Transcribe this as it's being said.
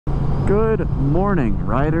Good morning,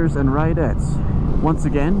 riders and ridettes. Once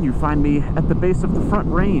again, you find me at the base of the Front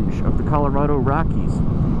Range of the Colorado Rockies,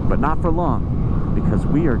 but not for long, because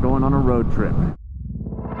we are going on a road trip.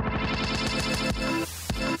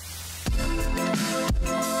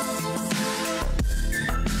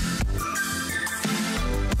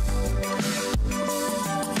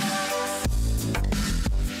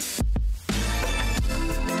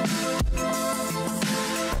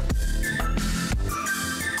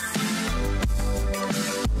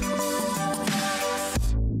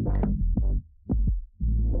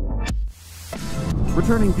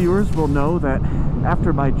 Returning viewers will know that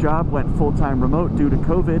after my job went full-time remote due to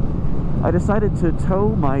COVID, I decided to tow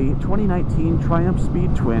my 2019 Triumph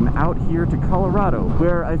Speed Twin out here to Colorado,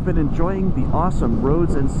 where I've been enjoying the awesome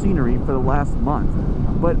roads and scenery for the last month.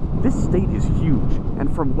 But this state is huge,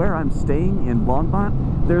 and from where I'm staying in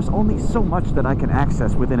Longmont, there's only so much that I can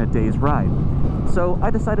access within a day's ride. So I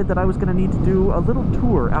decided that I was going to need to do a little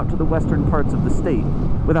tour out to the western parts of the state.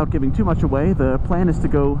 Without giving too much away, the plan is to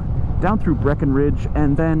go down through Breckenridge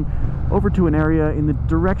and then over to an area in the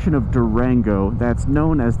direction of Durango that's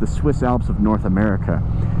known as the Swiss Alps of North America.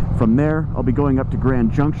 From there, I'll be going up to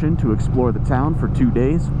Grand Junction to explore the town for 2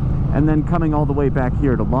 days, and then coming all the way back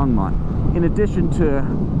here to Longmont. In addition to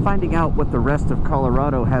finding out what the rest of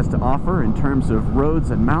Colorado has to offer in terms of roads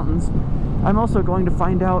and mountains, I'm also going to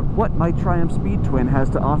find out what my Triumph Speed Twin has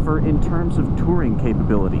to offer in terms of touring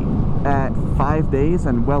capability. At 5 days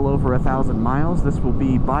and well over 1,000 miles, this will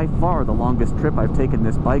be by far the longest trip I've taken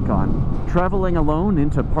this bike on. Traveling alone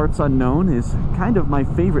into parts unknown is kind of my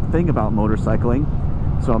favorite thing about motorcycling,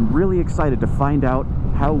 so I'm really excited to find out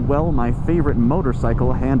how well my favorite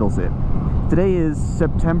motorcycle handles it. Today is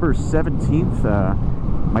September 17th.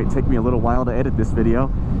 Might take me a little while to edit this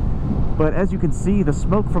video. But as you can see, the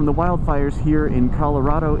smoke from the wildfires here in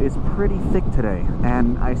Colorado is pretty thick today,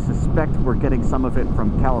 and I suspect we're getting some of it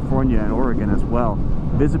from California and Oregon as well.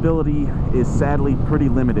 Visibility is sadly pretty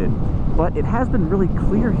limited, but it has been really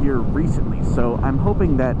clear here recently, so I'm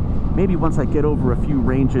hoping that maybe once I get over a few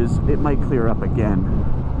ranges, it might clear up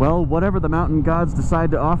again. Well, whatever the mountain gods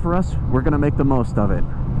decide to offer us, we're gonna make the most of it.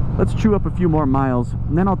 Let's chew up a few more miles,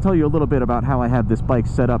 and then I'll tell you a little bit about how I have this bike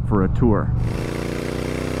set up for a tour.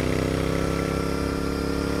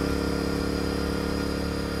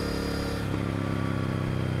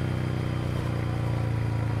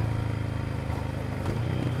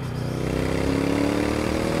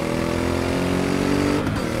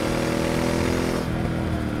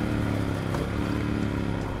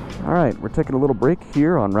 Alright, we're taking a little break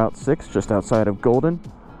here on Route 6 just outside of Golden.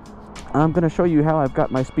 I'm going to show you how I've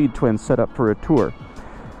got my Speed Twin set up for a tour.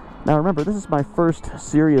 Now remember, this is my first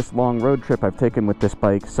serious long road trip I've taken with this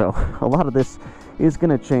bike, so a lot of this is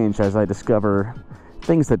going to change as I discover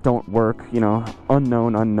things that don't work, you know,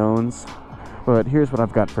 unknown unknowns. But here's what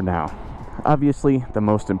I've got for now. Obviously, the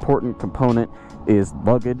most important component is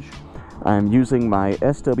luggage. I'm using my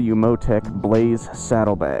SW Motec Blaze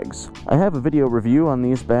saddlebags. I have a video review on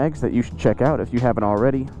these bags that you should check out if you haven't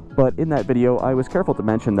already, but in that video I was careful to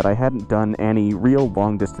mention that I hadn't done any real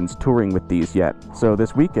long-distance touring with these yet, so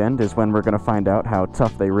this weekend is when we're going to find out how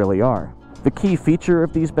tough they really are. The key feature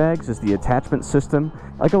of these bags is the attachment system.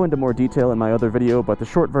 I go into more detail in my other video, but the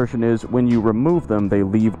short version is when you remove them, they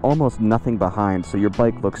leave almost nothing behind, so your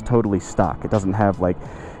bike looks totally stock. It doesn't have like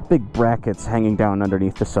big brackets hanging down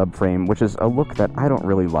underneath the subframe, which is a look that I don't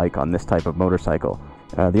really like on this type of motorcycle.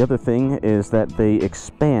 The other thing is that they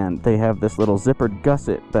expand. They have this little zippered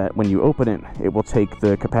gusset that when you open it, it will take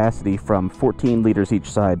the capacity from 14 liters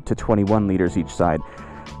each side to 21 liters each side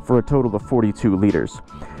for a total of 42 liters,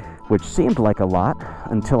 which seemed like a lot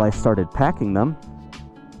until I started packing them.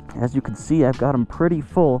 As you can see, I've got them pretty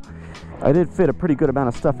full. I did fit a pretty good amount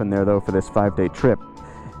of stuff in there though for this 5-day trip.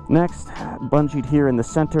 Next, bungeed here in the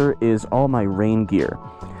center is all my rain gear,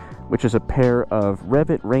 which is a pair of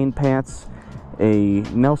Rev'It rain pants, a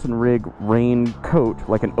Nelson Rig rain coat,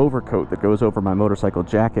 like an overcoat that goes over my motorcycle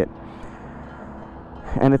jacket,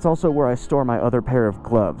 and it's also where I store my other pair of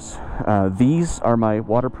gloves. These are my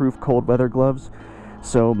waterproof cold weather gloves,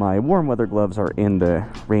 so my warm weather gloves are in the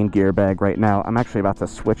rain gear bag right now. I'm actually about to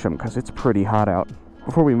switch them because it's pretty hot out.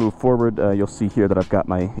 Before we move forward, you'll see here that I've got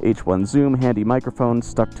my H1 Zoom handy microphone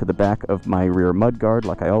stuck to the back of my rear mudguard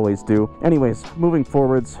like I always do. Anyways, moving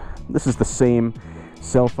forwards, this is the same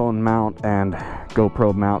cell phone mount and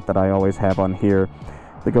GoPro mount that I always have on here.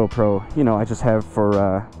 The GoPro, you know, I just have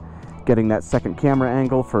for getting that second camera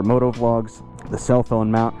angle for moto vlogs. The cell phone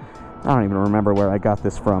mount, I don't even remember where I got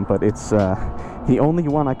this from, but it's the only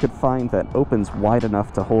one I could find that opens wide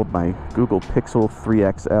enough to hold my Google Pixel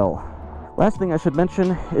 3 XL. Last thing I should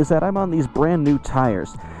mention is that I'm on these brand new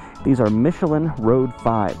tires. These are Michelin Road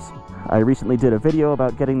 5s. I recently did a video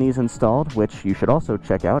about getting these installed, which you should also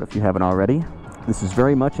check out if you haven't already. This is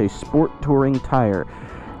very much a sport touring tire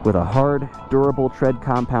with a hard, durable tread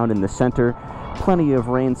compound in the center, plenty of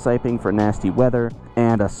rain siping for nasty weather,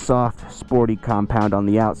 and a soft, sporty compound on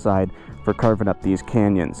the outside for carving up these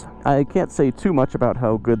canyons. I can't say too much about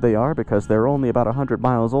how good they are because they're only about 100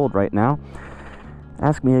 miles old right now.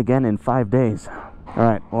 Ask me again in 5 days.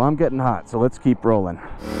 Alright, well, I'm getting hot, so let's keep rolling.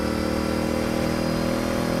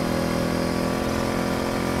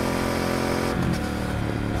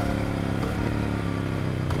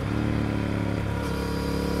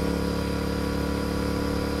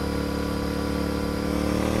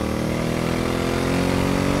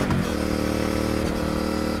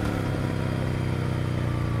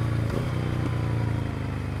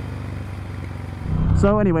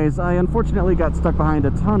 So anyways, I unfortunately got stuck behind a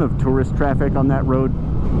ton of tourist traffic on that road.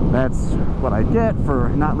 That's what I get for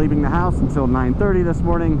not leaving the house until 9:30 this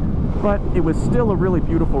morning. But it was still a really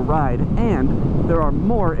beautiful ride, and there are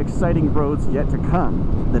more exciting roads yet to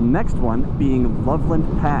come. The next one being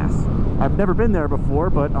Loveland Pass. I've never been there before,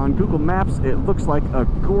 but on Google Maps it looks like a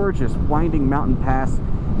gorgeous winding mountain pass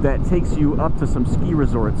that takes you up to some ski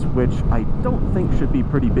resorts, which I don't think should be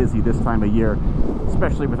pretty busy this time of year,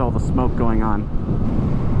 especially with all the smoke going on.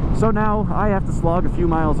 So now I have to slog a few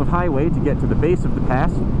miles of highway to get to the base of the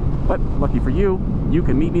pass, but lucky for you, you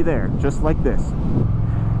can meet me there, just like this.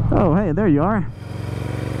 Oh, hey, there you are.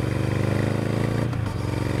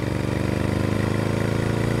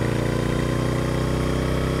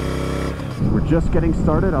 We're just getting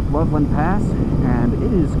started up Loveland Pass, and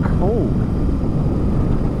it is cold.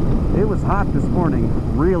 It was hot this morning,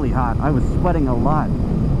 really hot. I was sweating a lot,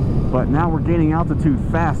 but now we're gaining altitude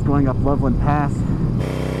fast going up Loveland Pass.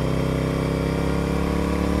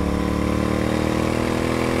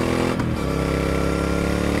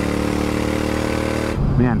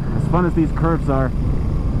 Man, as fun as these curves are,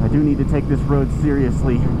 I do need to take this road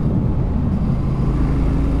seriously.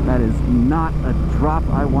 That is not a drop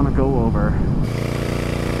I want to go over.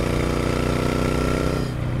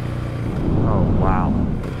 Oh, wow.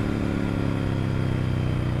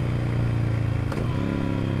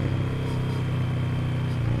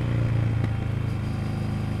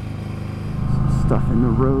 Some stuff in the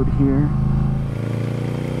road here.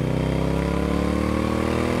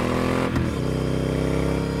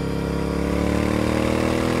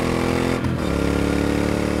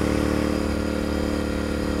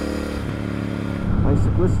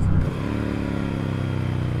 Bicyclist.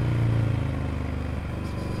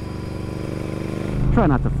 Try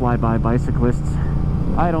not to fly by bicyclists.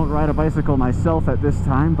 I don't ride a bicycle myself at this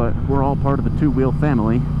time, but we're all part of the two-wheel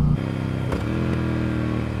family.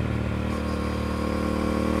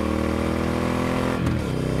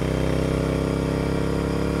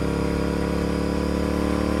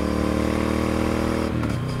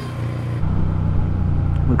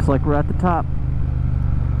 Looks like we're at the top.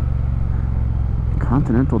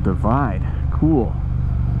 Continental Divide. Cool.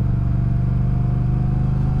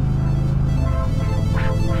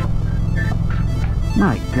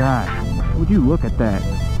 My God, would you look at that?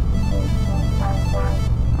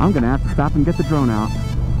 I'm gonna have to stop and get the drone out.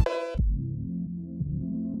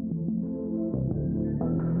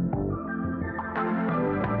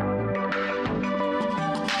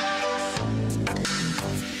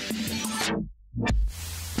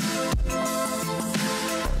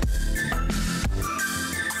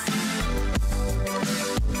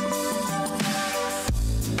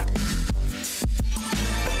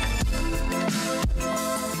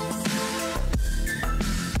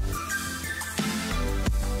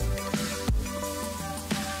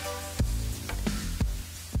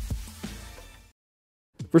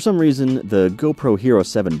 For some reason, the GoPro Hero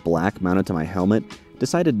 7 Black mounted to my helmet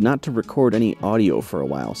decided not to record any audio for a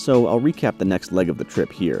while, so I'll recap the next leg of the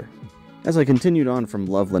trip here. As I continued on from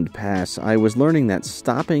Loveland Pass, I was learning that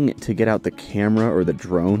stopping to get out the camera or the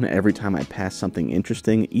drone every time I pass something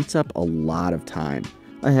interesting eats up a lot of time.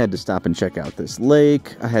 I had to stop and check out this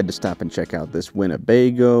lake, I had to stop and check out this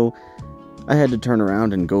Winnebago, I had to turn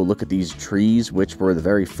around and go look at these trees, which were the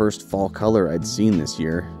very first fall color I'd seen this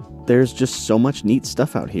year. There's just so much neat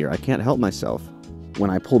stuff out here, I can't help myself.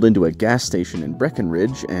 When I pulled into a gas station in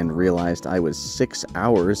Breckenridge and realized I was 6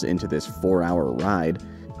 hours into this 4-hour ride,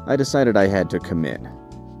 I decided I had to commit.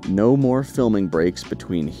 No more filming breaks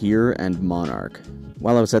between here and Monarch.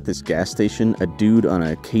 While I was at this gas station, a dude on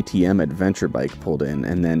a KTM adventure bike pulled in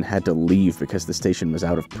and then had to leave because the station was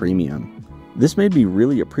out of premium. This made me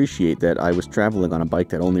really appreciate that I was traveling on a bike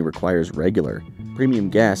that only requires regular. Premium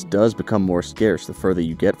gas does become more scarce the further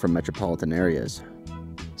you get from metropolitan areas.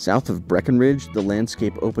 South of Breckenridge, the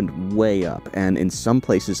landscape opened way up, and in some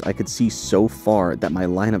places I could see so far that my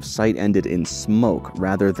line of sight ended in smoke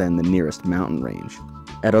rather than the nearest mountain range.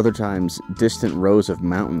 At other times, distant rows of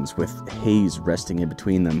mountains with haze resting in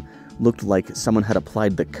between them looked like someone had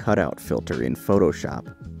applied the cutout filter in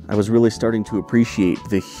Photoshop. I was really starting to appreciate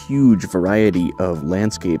the huge variety of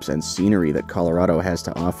landscapes and scenery that Colorado has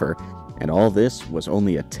to offer, and all this was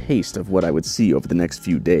only a taste of what I would see over the next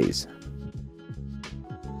few days.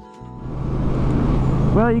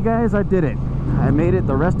 Well, you guys, I did it. I made it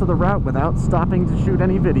the rest of the route without stopping to shoot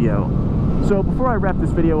any video. So before I wrap this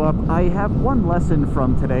video up, I have one lesson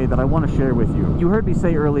from today that I want to share with you. You heard me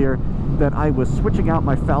say earlier that I was switching out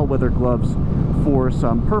my foul weather gloves for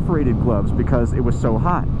some perforated gloves because it was so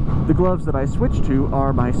hot. The gloves that I switched to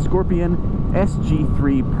are my Scorpion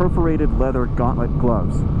SG3 perforated leather gauntlet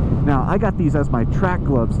gloves. Now, I got these as my track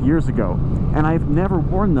gloves years ago, and I've never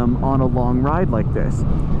worn them on a long ride like this.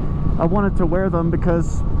 I wanted to wear them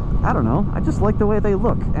because, I don't know, I just like the way they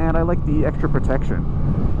look, and I like the extra protection.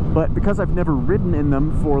 But because I've never ridden in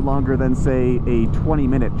them for longer than, say, a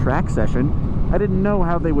 20-minute track session, I didn't know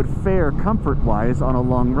how they would fare comfort-wise on a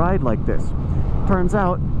long ride like this. Turns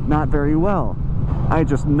out, not very well. I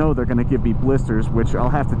just know they're going to give me blisters, which I'll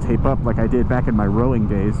have to tape up like I did back in my rowing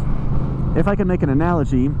days. If I can make an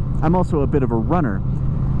analogy, I'm also a bit of a runner,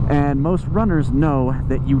 and most runners know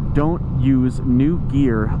that you don't use new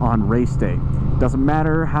gear on race day. Doesn't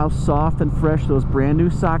matter how soft and fresh those brand new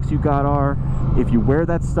socks you got are, if you wear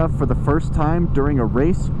that stuff for the first time during a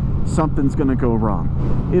race, something's gonna go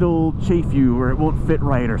wrong. It'll chafe you, or it won't fit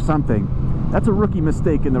right, or something. That's a rookie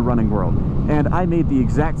mistake in the running world, and I made the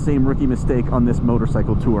exact same rookie mistake on this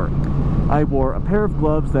motorcycle tour. I wore a pair of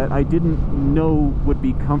gloves that I didn't know would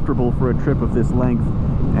be comfortable for a trip of this length,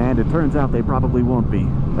 and it turns out they probably won't be.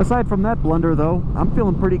 Aside from that blunder though, I'm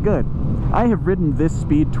feeling pretty good. I have ridden this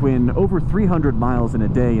Speed Twin over 300 miles in a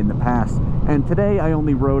day in the past, and today I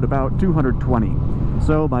only rode about 220.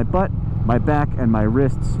 So my butt, my back, and my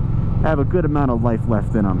wrists have a good amount of life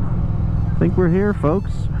left in them. Think we're here,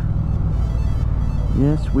 folks?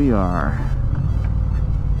 Yes, we are.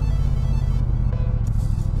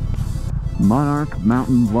 Monarch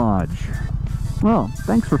Mountain Lodge. Well,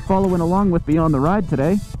 thanks for following along with me on the ride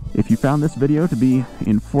today. If you found this video to be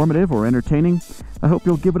informative or entertaining, I hope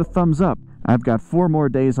you'll give it a thumbs up. I've got 4 more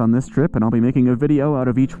days on this trip, and I'll be making a video out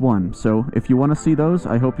of each one, so if you want to see those,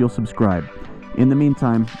 I hope you'll subscribe. In the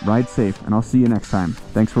meantime, ride safe, and I'll see you next time.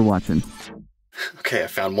 Thanks for watching. Okay, I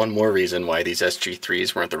found one more reason why these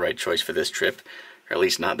SG3s weren't the right choice for this trip, or at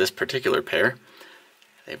least not this particular pair.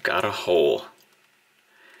 They've got a hole.